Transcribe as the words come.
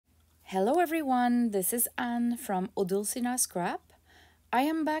Hello everyone, this is Anne from Odulcina Scrap. I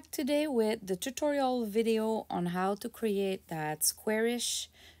am back today with the tutorial video on how to create that squarish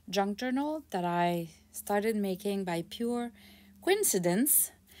junk journal that I started making by pure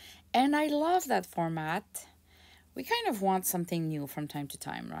coincidence. And I love that format. We kind of want something new from time to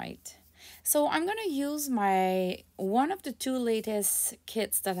time, right? So I'm going to use one of the two latest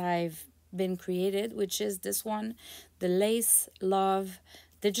kits that I've been created, which is this one, the Lace Love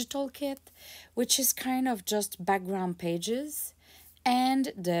digital kit, which is kind of just background pages,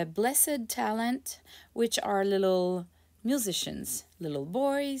 and the Blessed Talent, which are little musicians, little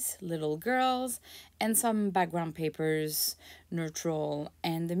boys, little girls, and some background papers, neutral,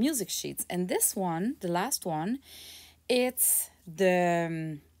 and the music sheets. And this one, the last one, it's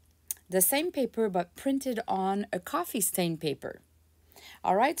the same paper but printed on a coffee stain paper.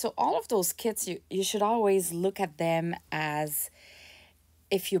 All right, so all of those kits, you should always look at them as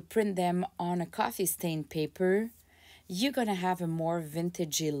if you print them on a coffee stain paper, you're gonna have a more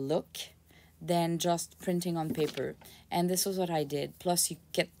vintagey look than just printing on paper. And this was what I did. Plus you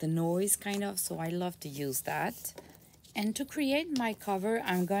get the noise kind of, so I love to use that. And to create my cover,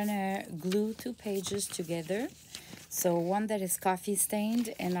 I'm gonna glue two pages together. So one that is coffee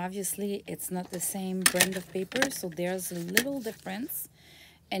stained, and obviously it's not the same brand of paper, so there's a little difference.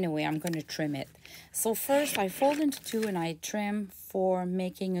 Anyway, I'm going to trim it. So first I fold into two and I trim for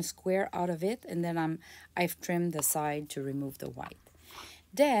making a square out of it, and then I've trimmed the side to remove the white.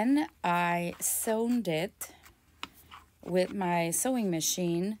 Then I sewn it with my sewing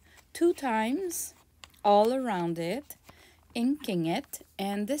machine 2 times all around it, inking it,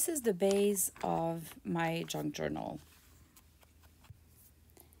 and this is the base of my junk journal.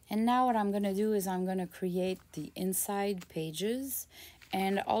 And now what I'm going to do is I'm going to create the inside pages,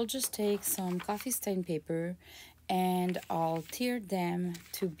 and I'll just take some coffee stain paper and I'll tear them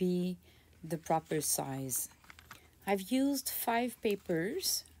to be the proper size. I've used 5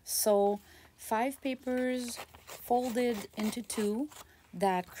 papers, so 5 papers folded into 2,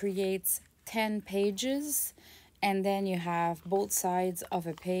 that creates 10 pages, and then you have both sides of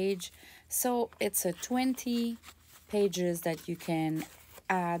a page, so it's a 20 pages that you can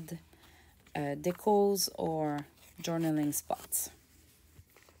add decals or journaling spots.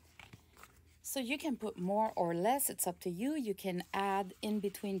 So you can put more or less, it's up to you. You can add in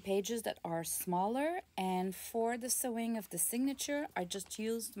between pages that are smaller. And for the sewing of the signature, I just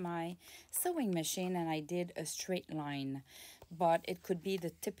used my sewing machine and I did a straight line. But it could be the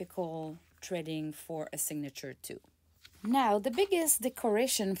typical threading for a signature too. Now, the biggest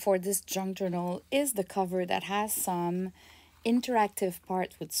decoration for this junk journal is the cover that has some interactive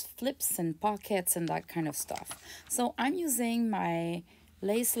part with flips and pockets and that kind of stuff. So I'm using my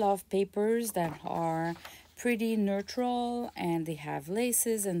Lace Love papers that are pretty neutral, and they have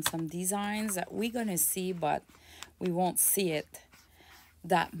laces and some designs that we're gonna see, but we won't see it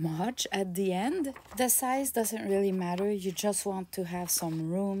that much at the end. The size doesn't really matter. You just want to have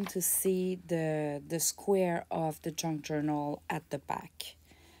some room to see the square of the junk journal at the back.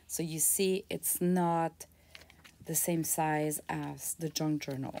 So you see it's not the same size as the junk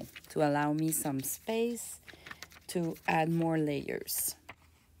journal, to allow me some space to add more layers.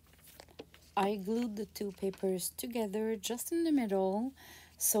 I glued the 2 papers together just in the middle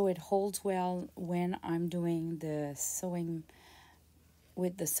so it holds well when I'm doing the sewing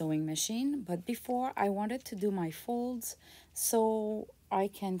with the sewing machine. But before, I wanted to do my folds so I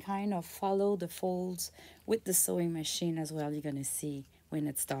can kind of follow the folds with the sewing machine as well. You're gonna see when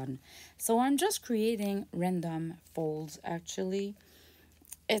it's done. So I'm just creating random folds actually.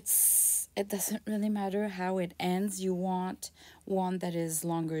 It doesn't really matter how it ends. You want one that is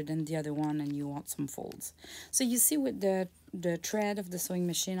longer than the other one, and you want some folds. So you see with the thread of the sewing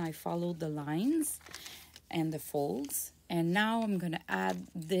machine, I followed the lines and the folds. And now I'm gonna add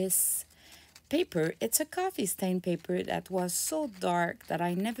this paper. It's a coffee stain paper that was so dark that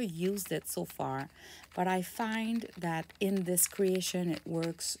I never used it so far, but I find that in this creation it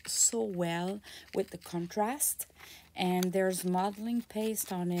works so well with the contrast, and there's modeling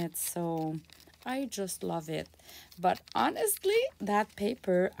paste on it, so I just love it. But honestly, that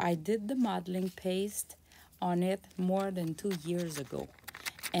paper, I did the modeling paste on it more than 2 years ago,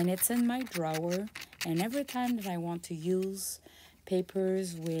 and it's in my drawer, and every time that I want to use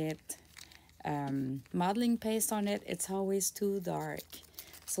papers with modeling paste on it, it's always too dark.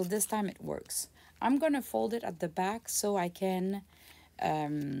 So this time it works. I'm gonna fold it at the back so I can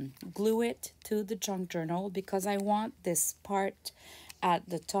glue it to the junk journal, because I want this part at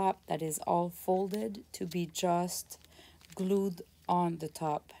the top that is all folded to be just glued on the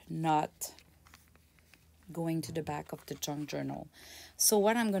top, not going to the back of the junk journal. So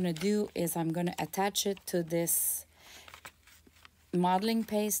what I'm going to do is I'm going to attach it to this modeling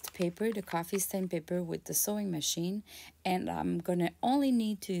paste paper, the coffee stain paper with the sewing machine, and I'm going to only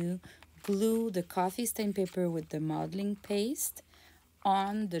need to glue the coffee stain paper with the modeling paste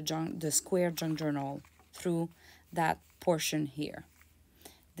on the square junk journal through that portion here.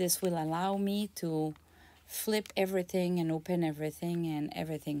 This will allow me to flip everything and open everything, and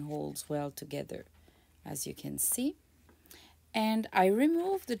everything holds well together, as you can see. And I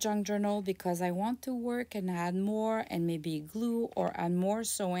remove the junk journal because I want to work and add more and maybe glue or add more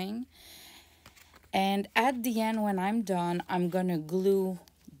sewing. And at the end, when I'm done, I'm gonna glue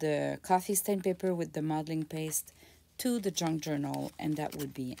the coffee stain paper with the modeling paste to the junk journal, and that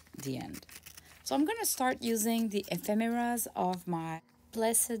would be the end. So I'm gonna start using the ephemeras of my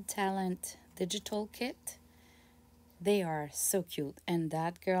Blessed Talent digital kit. They are so cute, and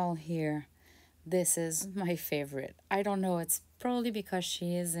that girl here, this is my favorite. I don't know, it's probably because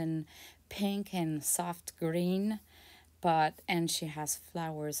she is in pink and soft green, and she has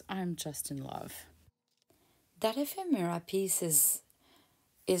flowers. I'm just in love. That ephemera piece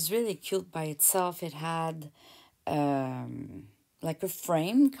is really cute by itself. It had like a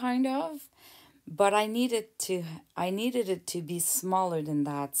frame kind of, but I needed it to be smaller than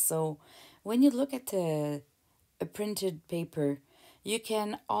that. So when you look at a printed paper, you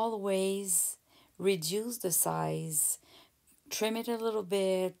can always reduce the size, trim it a little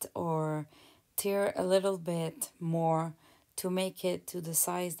bit, or tear a little bit more to make it to the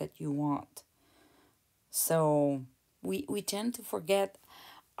size that you want. So we tend to forget.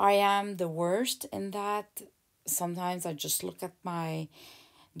 I am the worst in that. Sometimes I just look at my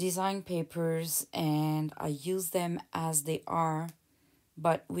design papers and I use them as they are,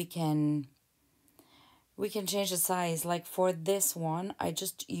 but we can change the size. Like for this one, I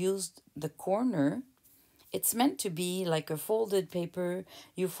just used the corner. It's meant to be like a folded paper.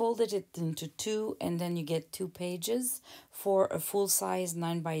 You folded it into two, and then you get 2 pages for a full size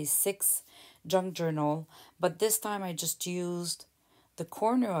 9x6 junk journal. But this time I just used the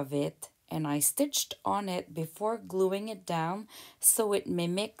corner of it, and I stitched on it before gluing it down so it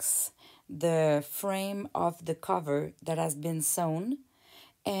mimics the frame of the cover that has been sewn,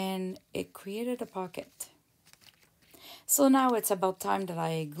 and it created a pocket. So now it's about time that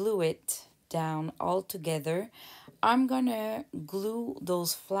I glue it down all together. I'm gonna glue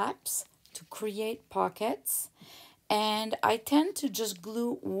those flaps to create pockets, and I tend to just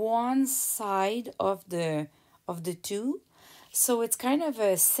glue one side of the two, so it's kind of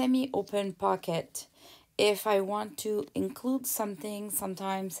a semi-open pocket. If I want to include something,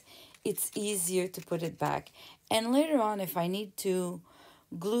 sometimes it's easier to put it back, and later on if I need to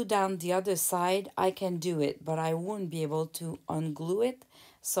glue down the other side, I can do it, but I won't be able to unglue it,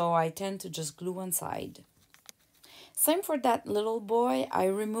 so I tend to just glue one side. Same for that little boy. I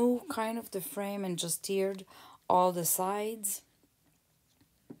removed kind of the frame and just tiered all the sides,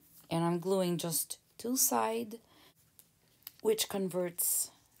 and I'm gluing just 2 sides, which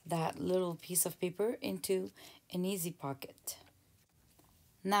converts that little piece of paper into an easy pocket.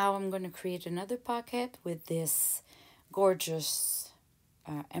 Now I'm going to create another pocket with this gorgeous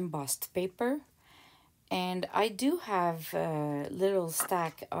embossed paper, and I do have a little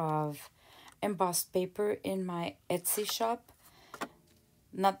stack of embossed paper in my Etsy shop.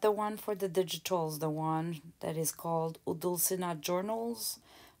 Not the one for the digitals, the one that is called Odulcina journals,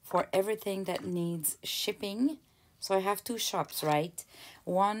 for everything that needs shipping. So I have 2 shops, right?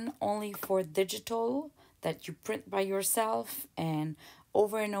 One only for digital that you print by yourself and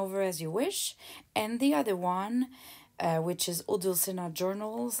over as you wish, and the other one, which is Odulcina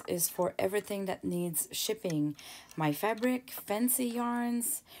journals, is for everything that needs shipping. My fabric, fancy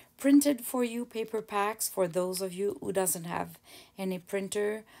yarns, printed for you paper packs for those of you who doesn't have any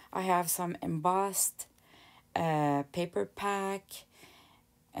printer. I have some embossed paper pack,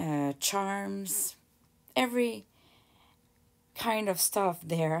 charms, every kind of stuff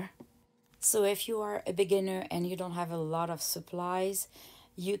there. So if you are a beginner and you don't have a lot of supplies,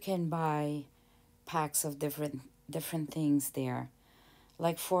 you can buy packs of different things there.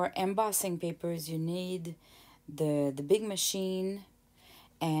 Like for embossing papers, you need the big machine,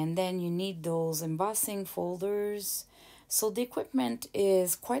 and then you need those embossing folders. So the equipment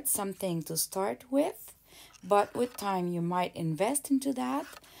is quite something to start with, but with time you might invest into that.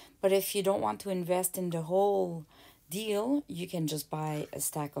 But if you don't want to invest in the whole deal, you can just buy a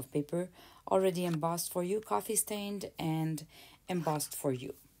stack of paper already embossed for you, coffee stained and embossed for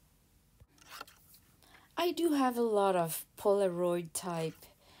you. I do have a lot of Polaroid type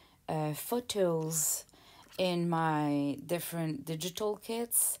photos in my different digital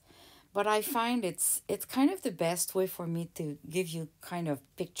kits, But I find it's kind of the best way for me to give you kind of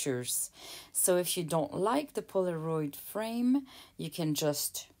pictures. So if you don't like the Polaroid frame, you can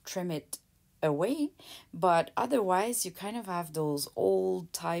just trim it away. But otherwise, you kind of have those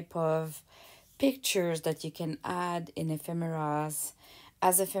old type of pictures that you can add in ephemeras,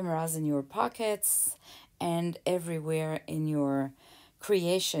 as ephemeras in your pockets and everywhere in your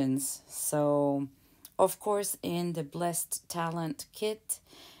creations. So, of course, in the Blessed Talent kit,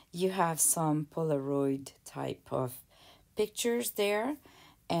 you have some Polaroid type of pictures there.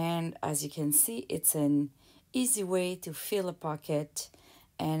 And as you can see, it's an easy way to fill a pocket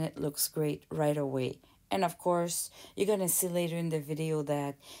and it looks great right away. And of course, you're going to see later in the video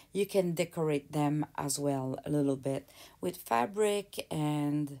that you can decorate them as well a little bit with fabric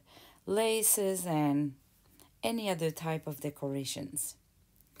and laces and any other type of decorations.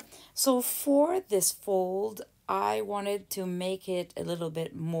 So for this fold, I wanted to make it a little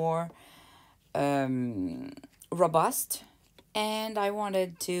bit more robust, and I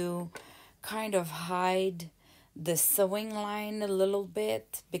wanted to kind of hide the sewing line a little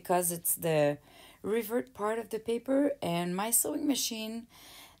bit because it's the revert part of the paper, and my sewing machine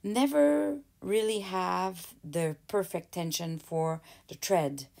never really have the perfect tension for the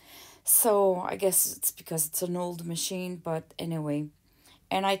thread. So I guess it's because it's an old machine, but anyway.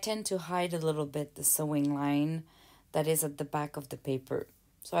 And I tend to hide a little bit the sewing line that is at the back of the paper.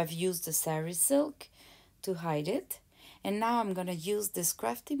 So I've used the sari silk to hide it. And now I'm going to use this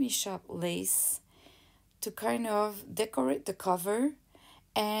Crafty Me Shop lace to kind of decorate the cover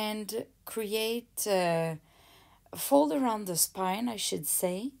and create a fold around the spine, I should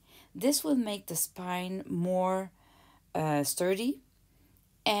say. This will make the spine more sturdy,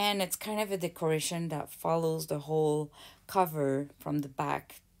 and it's kind of a decoration that follows the whole cover from the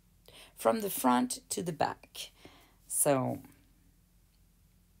back, from the front to the back. So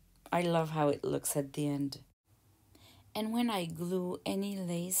I love how it looks at the end. And when I glue any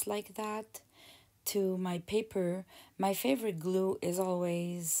lace like that to my paper, my favorite glue is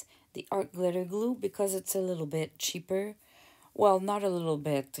always the art glitter glue because it's a little bit cheaper. Well, not a little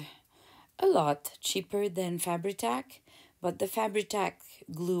bit, a lot cheaper than Fabri-Tac, but the Fabri-Tac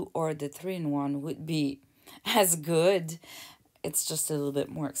glue or the 3-in-1 would be as good. It's just a little bit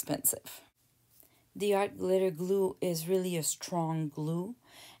more expensive. The art glitter glue is really a strong glue,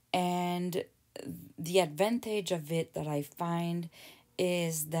 and the advantage of it that I find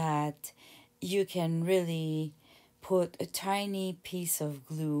is that you can really put a tiny piece of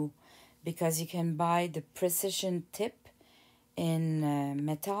glue because you can buy the precision tip in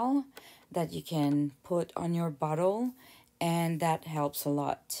metal that you can put on your bottle, and that helps a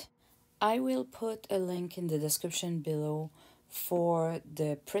lot. I will put a link in the description below for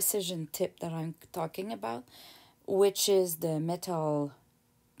the precision tip that I'm talking about, which is the metal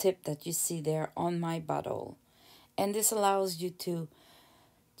tip that you see there on my bottle. And this allows you to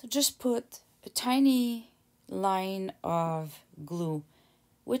just put a tiny line of glue,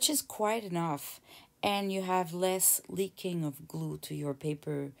 which is quite enough, and you have less leaking of glue to your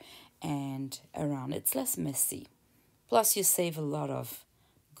paper and around. It's less messy. Plus you save a lot of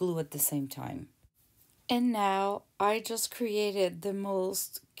glue at the same time. And now I just created the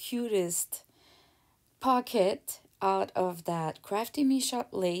most cutest pocket out of that Crafty Me Shop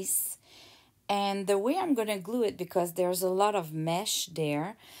lace. And the way I'm going to glue it, because there's a lot of mesh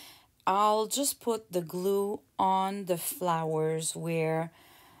there, I'll just put the glue on the flowers where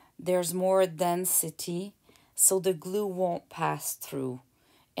there's more density so the glue won't pass through.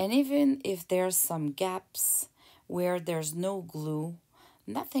 And even if there's some gaps where there's no glue,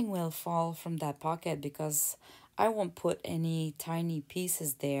 nothing will fall from that pocket because I won't put any tiny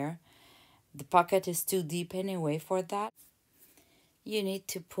pieces there. The pocket is too deep anyway for that. You need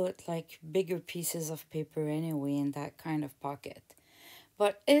to put like bigger pieces of paper anyway in that kind of pocket.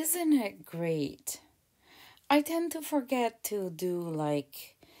 But isn't it great? I tend to forget to do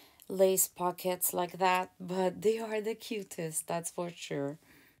like lace pockets like that, but they are the cutest, that's for sure.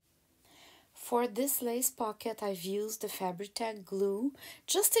 For this lace pocket, I've used the Fabri-Tac glue.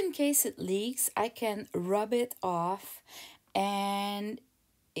 Just in case it leaks, I can rub it off, and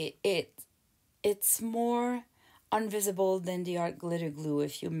it's more invisible than the art glitter glue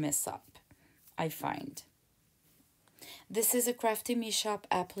if you mess up, I find. This is a Crafty Me Shop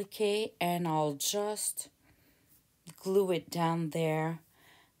applique, and I'll just glue it down there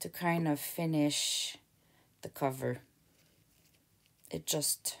to kind of finish the cover. It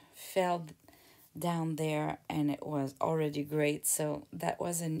just fell down there and it was already great, so that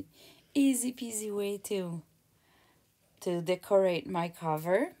was an easy peasy way to decorate my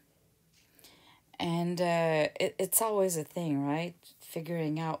cover. And it's always a thing, right?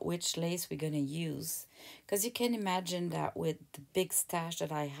 Figuring out which lace we're going to use. Because you can imagine that with the big stash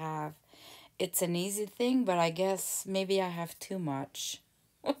that I have, it's an easy thing, but I guess maybe I have too much.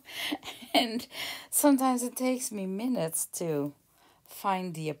 And sometimes it takes me minutes to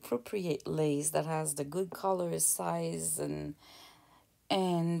find the appropriate lace that has the good color, size, and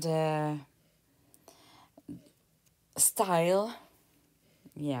style.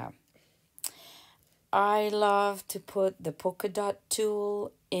 Yeah. I love to put the polka dot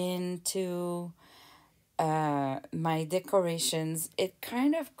tool into my decorations. It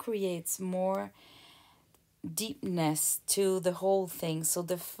kind of creates more deepness to the whole thing. So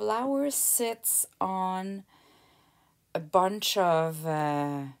the flower sits on a bunch of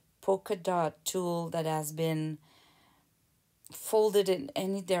polka dot tulle that has been folded in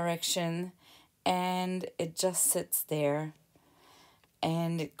any direction, and it just sits there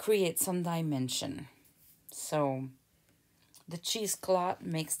and it creates some dimension. So the cheesecloth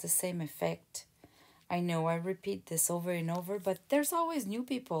makes the same effect. I know I repeat this over and over, but there's always new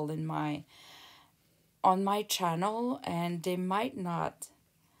people in my on my channel and they might not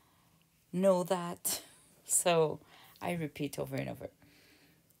know that. So I repeat over and over.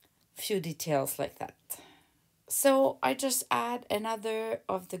 Few details like that. So I just add another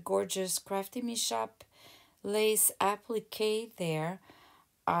of the gorgeous Crafty Me Shop lace applique there.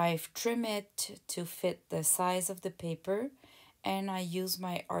 I've trimmed it to fit the size of the paper, and I use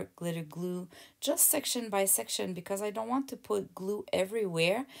my art glitter glue just section by section because I don't want to put glue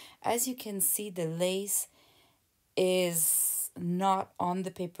everywhere. As you can see, the lace is not on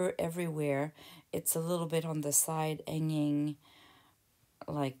the paper everywhere. It's a little bit on the side hanging,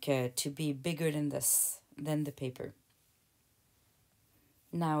 like to be bigger than the paper.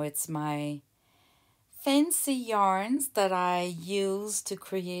 Now it's my fancy yarns that I use to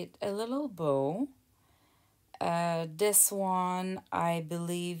create a little bow. This one I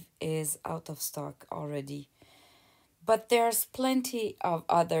believe is out of stock already, but there's plenty of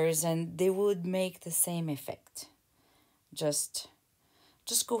others and they would make the same effect. Just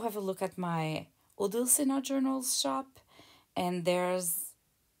go have a look at my Odulcina journals shop, and there's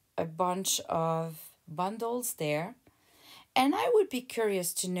a bunch of bundles there. And I would be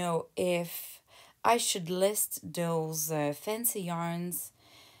curious to know if I should list those fancy yarns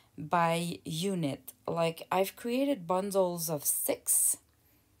by unit. Like I've created bundles of six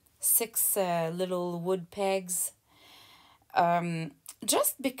little wood pegs.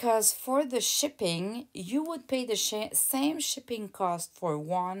 Just because for the shipping, you would pay the same shipping cost for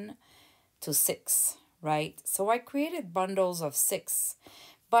 1 to 6, right? So I created bundles of 6,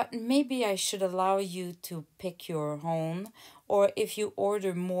 but maybe I should allow you to pick your own, or if you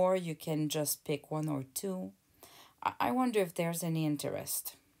order more, you can just pick 1 or 2. I wonder if there's any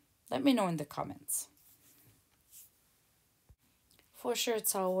interest. Let me know in the comments. For sure,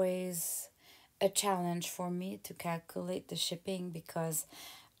 it's always a challenge for me to calculate the shipping because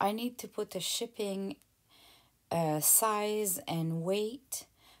I need to put the shipping size and weight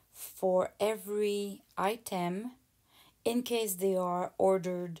for every item in case they are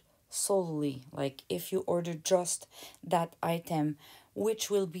ordered solely. Like if you order just that item, which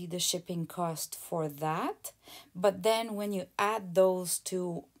will be the shipping cost for that. But then when you add those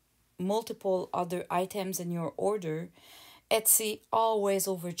to multiple other items in your order, Etsy always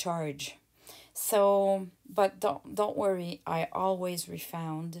overcharge. So, but don't worry, I always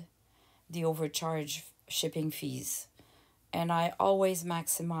refund the overcharge shipping fees, and I always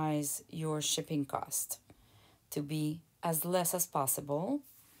maximize your shipping cost to be as less as possible.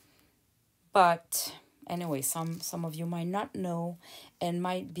 But anyway, some of you might not know and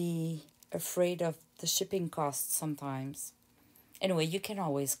might be afraid of the shipping costs sometimes. Anyway, you can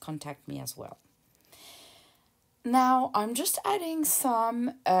always contact me as well. Now I'm just adding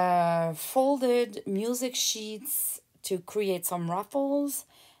some folded music sheets to create some ruffles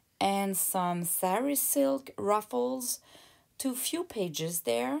and some sari silk ruffles to few pages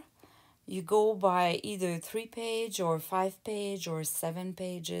there. You go by either 3-page or 5-page or 7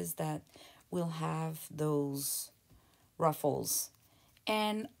 pages that will have those ruffles.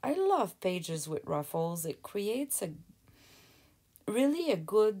 And I love pages with ruffles. It creates really a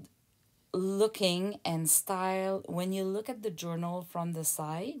good looking and style when you look at the journal from the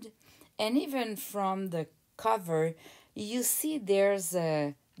side, and even from the cover you see there's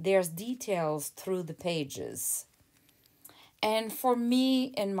details through the pages. And for me,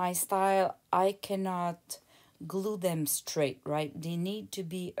 in my style, I cannot glue them straight, right? They need to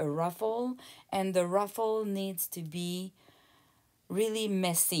be a ruffle, and the ruffle needs to be really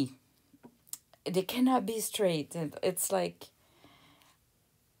messy. They cannot be straight. It's like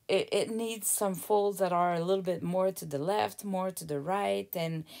it needs some folds that are a little bit more to the left, more to the right,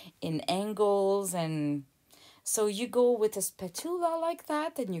 and in angles. And so you go with a spatula like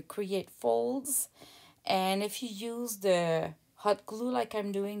that and you create folds. And if you use the hot glue like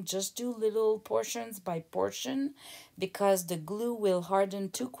I'm doing, just do little portions by portion, because the glue will harden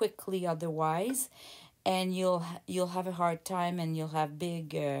too quickly otherwise, and you'll have a hard time, and you'll have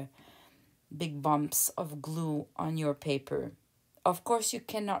big bumps of glue on your paper. Of course, you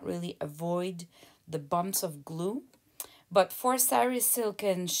cannot really avoid the bumps of glue, but for sari silk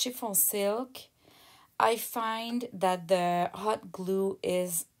and chiffon silk, I find that the hot glue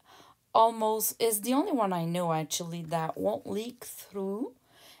is the only one I know actually that won't leak through,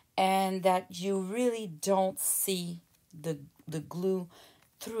 and that you really don't see the glue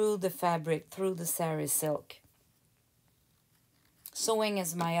through the fabric, through the sari silk. Sewing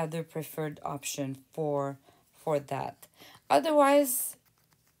is my other preferred option for that. Otherwise,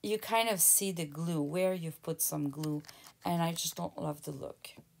 you kind of see the glue where you've put some glue, and I just don't love the look.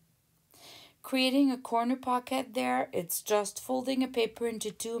 Creating a corner pocket there, it's just folding a paper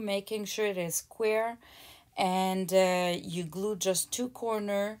into two, making sure it is square, and you glue just two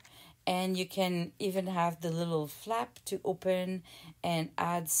corner, and you can even have the little flap to open and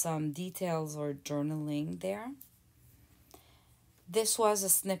add some details or journaling there. This was a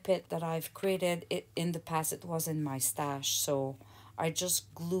snippet that I've created. It in the past, it was in my stash, so I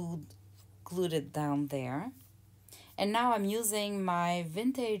just glued it down there. And now I'm using my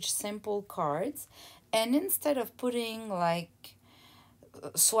vintage simple cards, and instead of putting like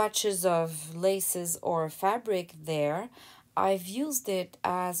swatches of laces or fabric there, I've used it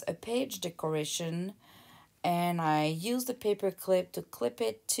as a page decoration, and I used the paper clip to clip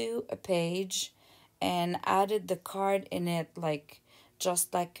it to a page and added the card in it, like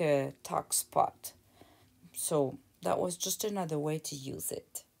just like a tuck spot. So that was just another way to use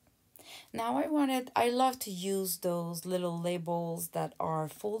it. Now I love to use those little labels that are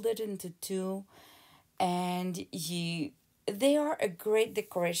folded into two, and they are a great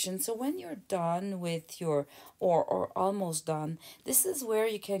decoration. So when you're done with your, or almost done, this is where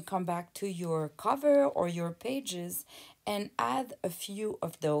you can come back to your cover or your pages and add a few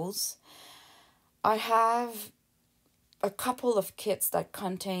of those. I have a couple of kits that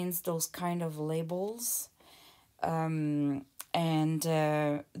contains those kind of labels, and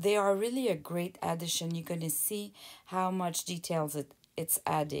they are really a great addition. You're going to see how much details it's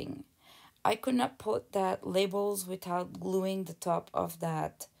adding. I could not put that labels without gluing the top of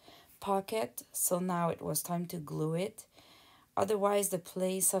that pocket, so now it was time to glue it. Otherwise, the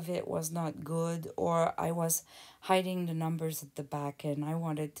place of it was not good, or I was hiding the numbers at the back and I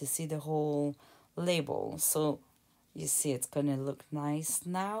wanted to see the whole label. So you see, it's going to look nice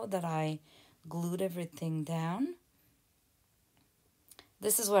now that I glued everything down.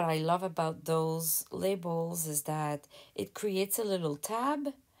 This is what I love about those labels, is that it creates a little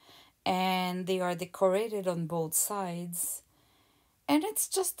tab, and they are decorated on both sides, and it's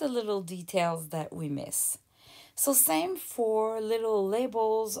just the little details that we miss. So same for little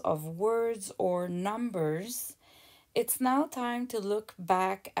labels of words or numbers. It's now time to look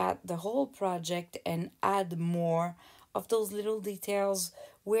back at the whole project and add more of those little details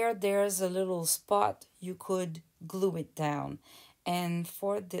where there's a little spot you could glue it down. And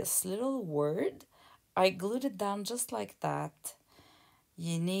for this little word, I glued it down just like that.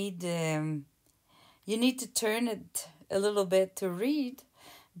 You need to turn it a little bit to read,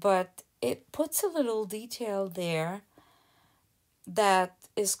 but it puts a little detail there that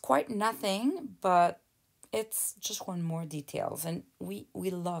is quite nothing, but it's just one more details, and we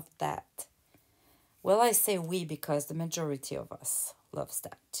love that. Well, I say we because the majority of us loves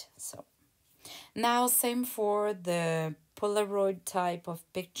that. So now, same for the Polaroid type of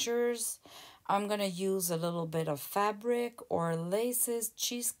pictures. I'm gonna use a little bit of fabric or laces,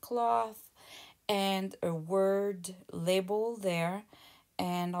 cheesecloth, and a word label there,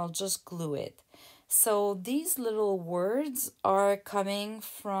 and I'll just glue it. So these little words are coming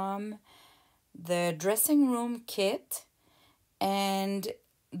from the dressing room kit, and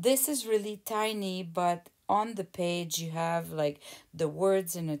this is really tiny, but on the page you have like the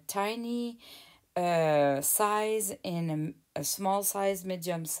words in a tiny size, in a small size,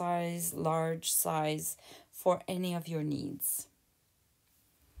 medium size, large size, for any of your needs.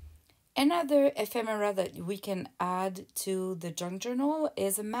 Another ephemera that we can add to the junk journal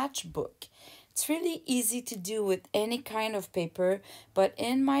is a matchbook. It's really easy to do with any kind of paper, but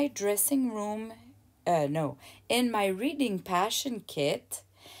in my dressing room, no, in my reading passion kit,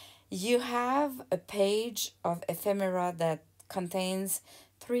 you have a page of ephemera that contains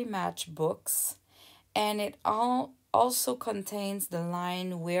 3 matchbooks, and also contains the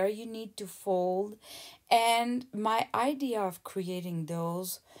line where you need to fold. And my idea of creating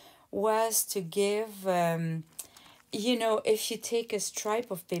those was to give, you know, if you take a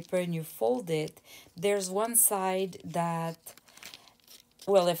stripe of paper and you fold it, there's one side that,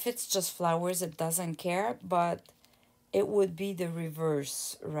 well, if it's just flowers, it doesn't care, but it would be the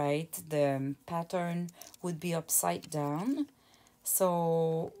reverse, right? The pattern would be upside down.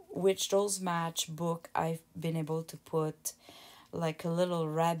 So, which those match book, I've been able to put like a little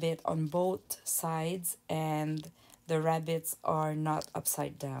rabbit on both sides, and the rabbits are not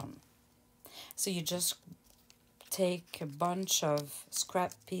upside down. So you just take a bunch of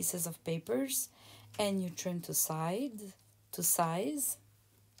scrap pieces of papers and you trim to size.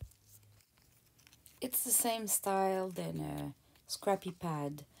 It's the same style than a scrappy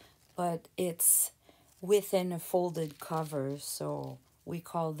pad, but it's within a folded cover, so we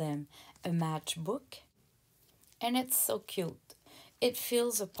call them a matchbook. And it's so cute. It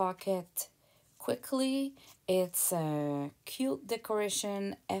fills a pocket quickly. It's a cute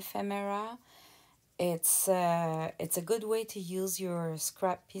decoration ephemera. It's a good way to use your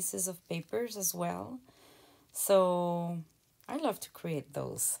scrap pieces of papers as well. So I love to create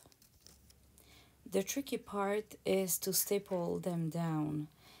those. The tricky part is to staple them down,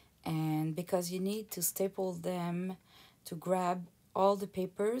 and because you need to staple them to grab all the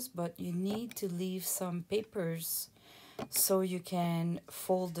papers, but you need to leave some papers so you can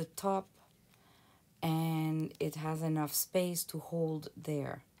fold the top and it has enough space to hold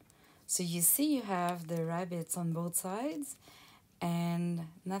there. So you see you have the rabbits on both sides and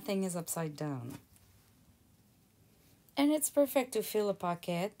nothing is upside down. And it's perfect to fill a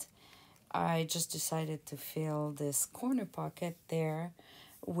pocket. I just decided to fill this corner pocket there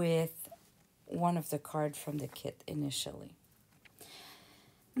with one of the cards from the kit initially.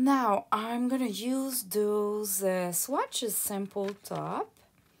 Now I'm gonna use those swatches sample top.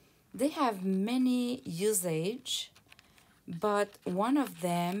 They have many usage, but one of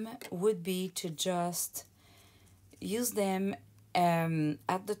them would be to just use them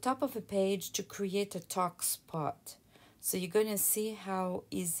at the top of a page to create a talk spot. So you're going to see how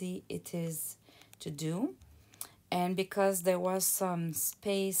easy it is to do. And because there was some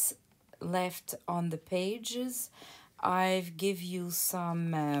space left on the pages, I've give you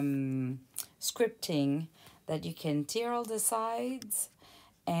some scripting that you can tear all the sides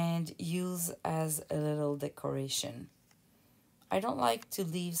and use as a little decoration. I don't like to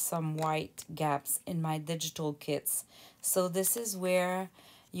leave some white gaps in my digital kits. So this is where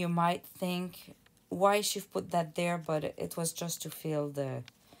you might think, why she've put that there, but it was just to fill the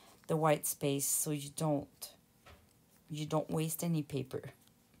white space so you don't waste any paper.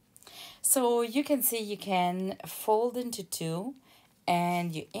 So you can see you can fold into two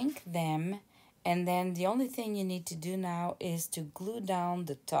and you ink them, and then the only thing you need to do now is to glue down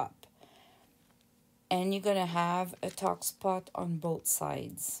the top. And you're gonna have a talk spot on both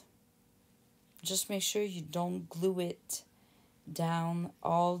sides. Just make sure you don't glue it down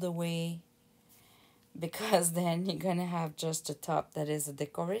all the way, because then you're gonna have just a top that is a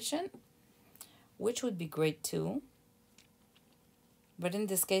decoration, which would be great too. But in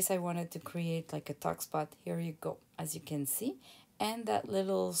this case, I wanted to create like a talk spot. Here you go, as you can see. And that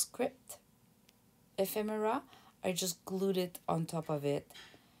little script ephemera, I just glued it on top of it.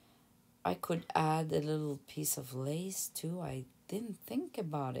 I could add a little piece of lace too. I didn't think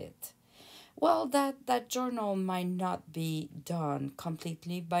about it. Well, that journal might not be done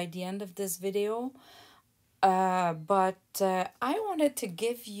completely by the end of this video. But I wanted to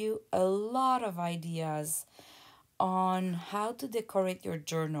give you a lot of ideas on how to decorate your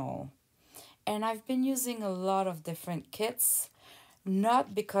journal. And I've been using a lot of different kits,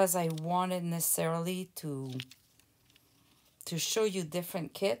 not because I wanted necessarily to show you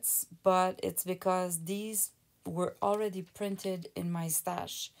different kits, but it's because these were already printed in my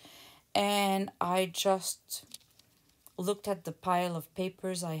stash. And I just looked at the pile of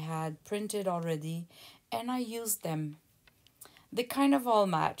papers I had printed already and I used them. They kind of all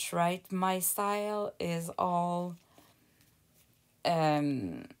match, right? My style is all,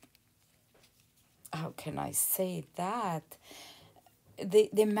 how can I say that? They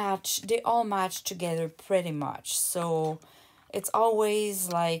all match together pretty much. So it's always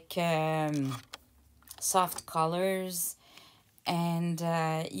like soft colors, and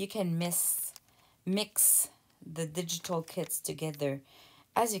you can mix the digital kits together.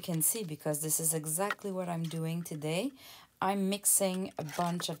 As you can see, because this is exactly what I'm doing today, I'm mixing a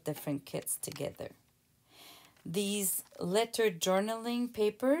bunch of different kits together. These lettered journaling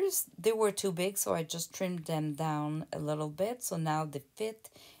papers, they were too big, so I just trimmed them down a little bit. So now they fit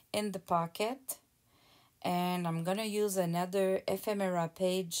in the pocket. And I'm gonna use another ephemera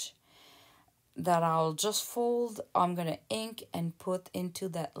page that I'll just fold. I'm gonna ink and put into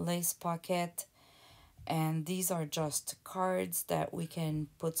that lace pocket. And these are just cards that we can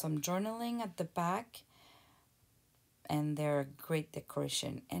put some journaling at the back, and they're a great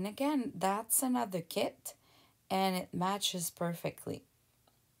decoration. And again, that's another kit, and it matches perfectly.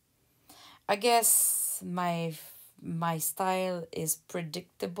 I guess my style is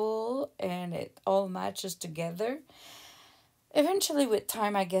predictable and it all matches together. Eventually with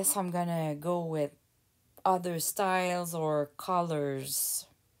time, I guess I'm gonna go with other styles or colors,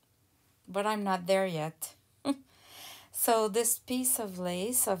 but I'm not there yet. So this piece of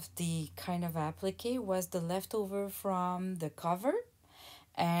lace of the kind of applique was the leftover from the cover,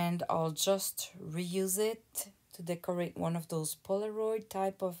 and I'll just reuse it to decorate one of those Polaroid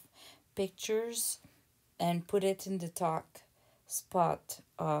type of pictures and put it in the top spot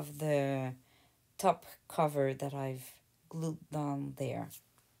of the top cover that I've glued down there.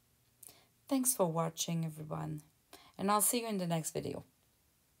 Thanks for watching, everyone, and I'll see you in the next video.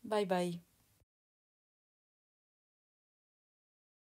 Bye bye.